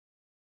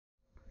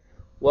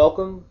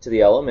Welcome to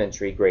the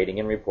Elementary Grading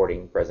and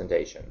Reporting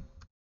presentation.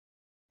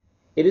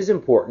 It is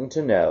important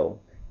to know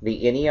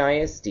the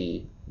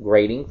NEISD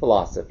grading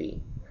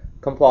philosophy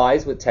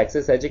complies with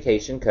Texas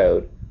Education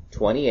Code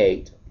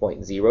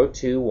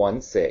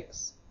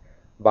 28.0216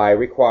 by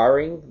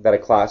requiring that a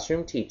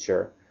classroom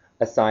teacher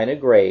assign a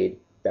grade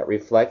that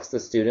reflects the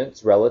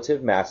student's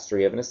relative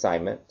mastery of an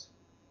assignment,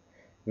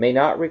 may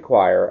not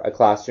require a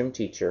classroom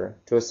teacher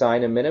to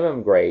assign a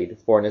minimum grade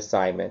for an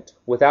assignment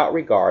without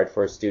regard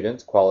for a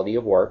student's quality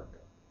of work,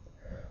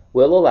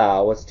 will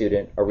allow a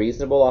student a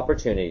reasonable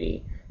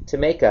opportunity to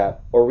make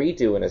up or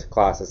redo a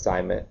class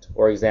assignment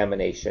or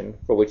examination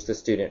for which the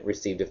student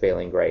received a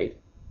failing grade.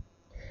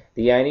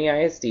 The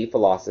NEISD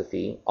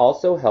philosophy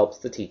also helps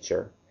the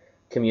teacher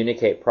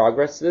communicate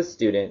progress to the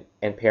student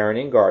and parent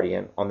and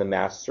guardian on the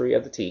mastery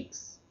of the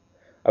TEKS,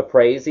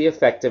 appraise the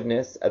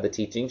effectiveness of the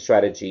teaching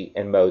strategy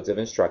and modes of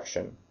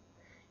instruction,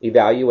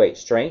 evaluate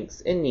strengths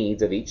and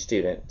needs of each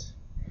student,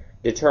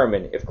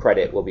 determine if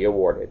credit will be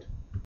awarded.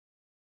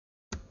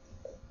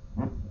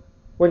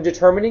 When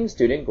determining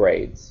student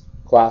grades,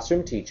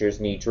 classroom teachers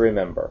need to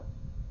remember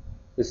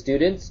the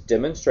student's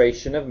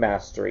demonstration of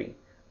mastery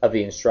of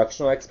the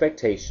instructional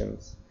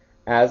expectations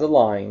as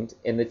aligned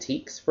in the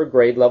TEKS for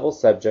grade level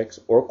subjects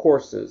or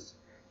courses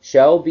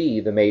shall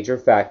be the major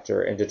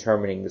factor in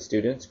determining the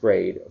student's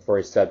grade for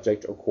a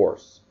subject or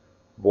course.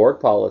 Board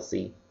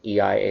Policy,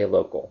 EIA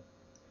Local.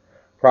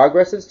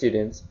 Progress of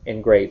students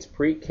in grades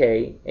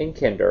pre-K and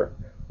kinder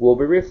will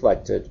be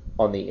reflected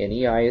on the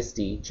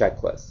NEISD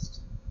checklist.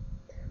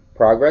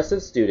 Progress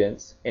of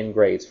students in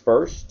grades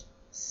 1st,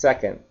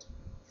 2nd,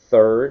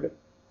 3rd,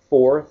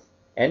 4th,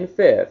 and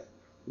 5th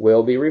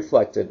will be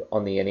reflected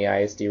on the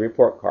NEISD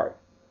report card.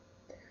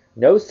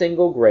 No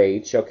single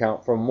grade shall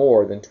count for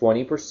more than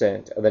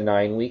 20% of the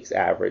 9 weeks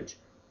average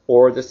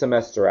or the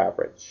semester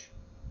average.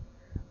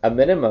 A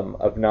minimum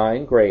of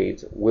 9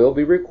 grades will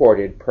be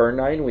recorded per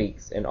 9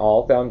 weeks in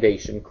all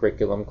foundation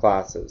curriculum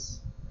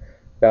classes.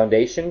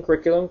 Foundation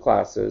curriculum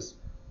classes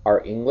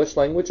are English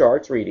Language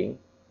Arts Reading,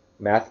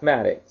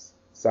 Mathematics,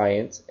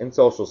 Science, and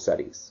Social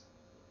Studies.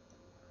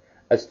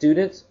 A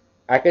student's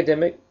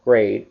academic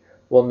grade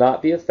will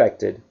not be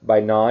affected by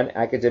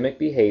non-academic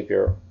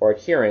behavior or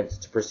adherence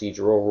to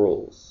procedural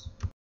rules.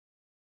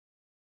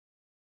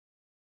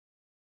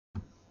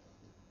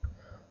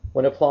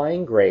 When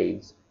applying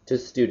grades to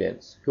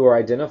students who are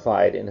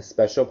identified in a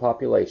special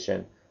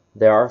population,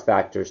 there are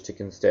factors to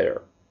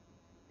consider.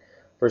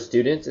 For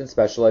students in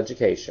special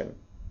education,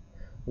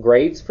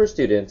 grades for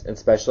students in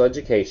special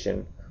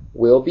education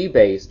will be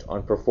based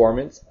on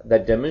performance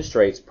that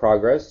demonstrates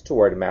progress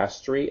toward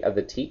mastery of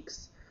the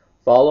TEKS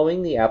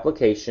following the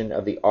application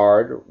of the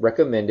ARD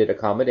recommended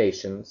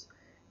accommodations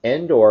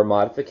and/or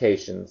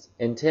modifications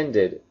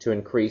intended to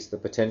increase the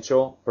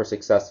potential for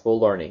successful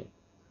learning.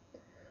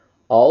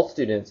 All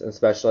students in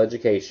special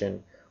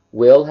education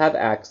will have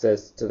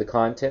access to the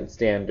content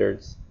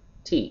standards,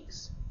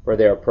 TEKS, for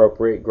their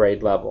appropriate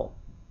grade level.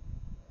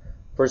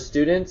 For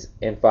students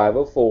in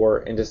 504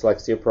 and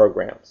dyslexia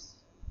programs,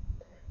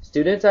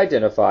 students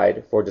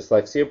identified for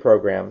dyslexia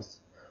programs,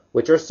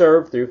 which are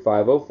served through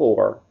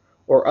 504,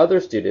 or other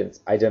students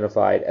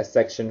identified as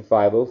Section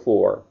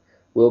 504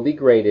 will be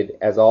graded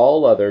as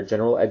all other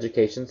general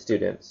education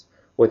students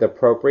with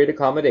appropriate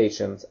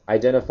accommodations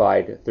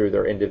identified through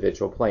their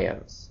individual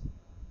plans.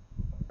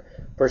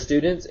 For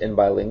students in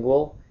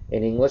bilingual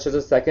and English as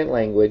a second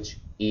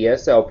language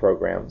ESL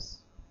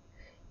programs,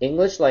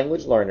 English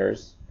language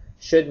learners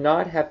should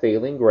not have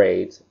failing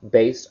grades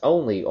based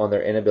only on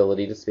their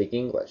inability to speak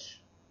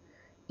English.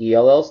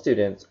 ELL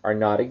students are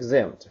not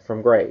exempt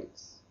from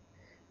grades.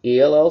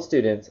 ELL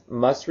students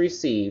must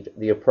receive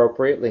the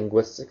appropriate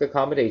linguistic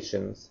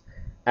accommodations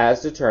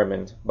as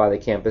determined by the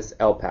campus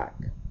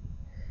LPAC.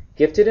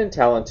 Gifted and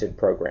Talented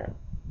Program.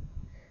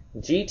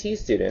 GT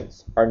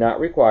students are not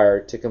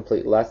required to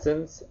complete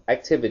lessons,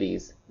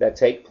 activities that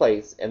take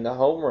place in the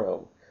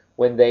homeroom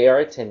when they are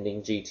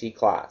attending GT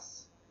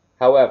class.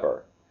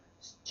 However,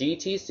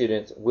 GT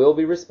students will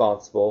be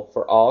responsible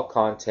for all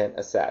content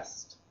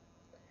assessed.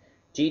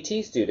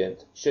 GT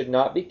students should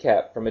not be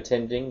kept from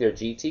attending their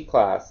GT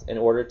class in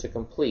order to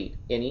complete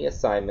any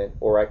assignment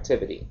or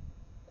activity.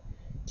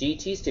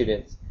 GT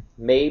students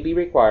may be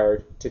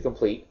required to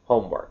complete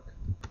homework.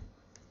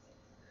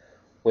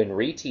 When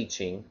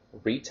reteaching,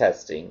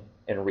 retesting,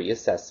 and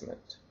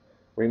reassessment,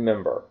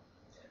 remember,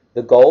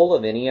 the goal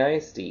of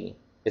NEISD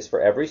is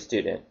for every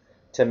student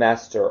to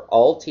master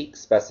all TEKS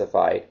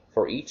specified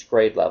for each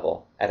grade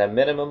level at a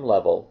minimum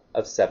level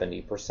of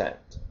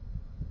 70%.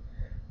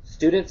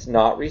 Students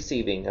not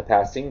receiving a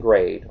passing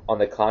grade on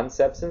the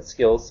concepts and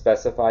skills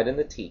specified in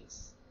the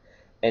TEKS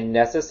and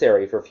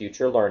necessary for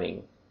future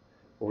learning,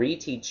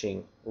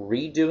 reteaching,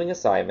 redoing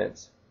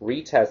assignments,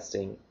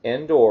 retesting,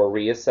 and/or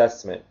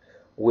reassessment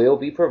will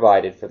be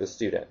provided for the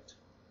student.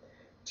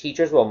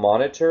 Teachers will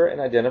monitor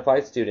and identify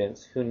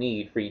students who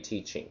need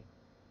reteaching.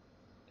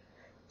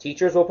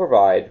 Teachers will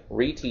provide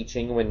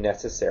reteaching when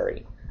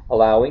necessary,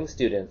 allowing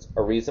students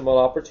a reasonable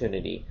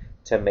opportunity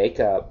to make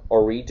up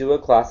or redo a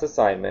class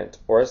assignment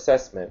or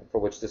assessment for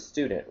which the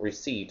student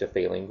received a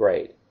failing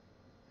grade.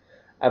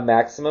 A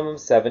maximum of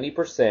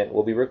 70%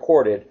 will be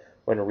recorded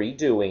when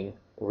redoing,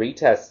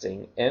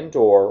 retesting,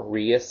 and/or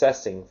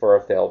reassessing for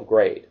a failed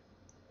grade.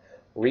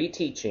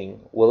 Reteaching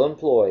will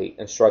employ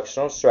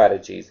instructional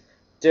strategies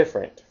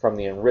different from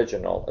the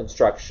original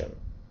instruction.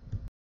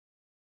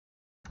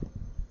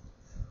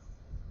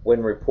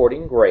 When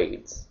reporting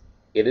grades,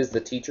 it is the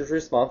teacher's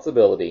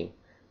responsibility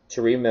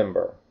to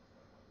remember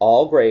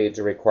all grades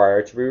are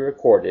required to be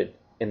recorded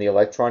in the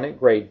electronic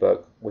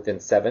gradebook within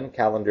 7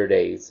 calendar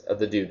days of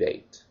the due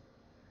date.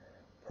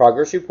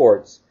 Progress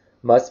reports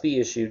must be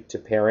issued to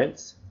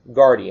parents,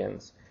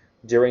 guardians,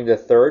 during the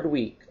 3rd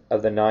week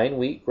of the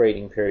 9-week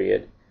grading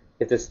period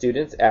if the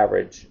student's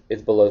average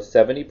is below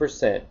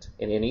 70%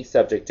 in any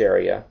subject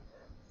area,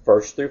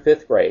 1st through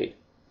 5th grade,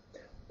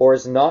 or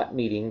is not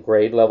meeting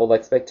grade level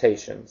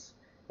expectations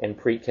in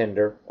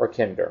pre-kinder or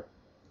kinder.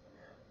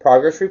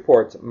 Progress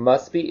reports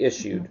must be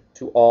issued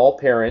to all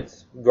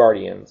parents,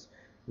 guardians,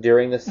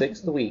 during the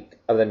 6th week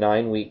of the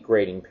 9-week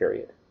grading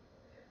period.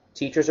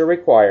 Teachers are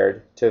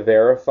required to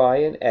verify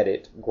and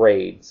edit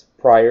grades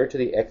prior to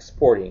the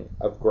exporting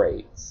of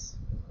grades.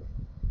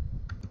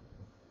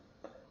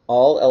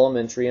 All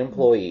elementary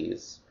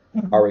employees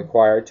are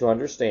required to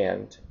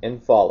understand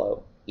and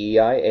follow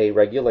EIA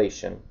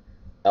regulation,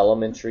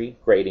 elementary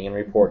grading and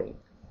reporting.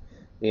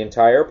 The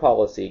entire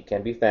policy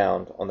can be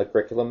found on the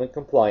Curriculum and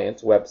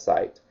Compliance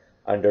website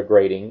under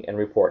Grading and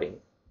Reporting.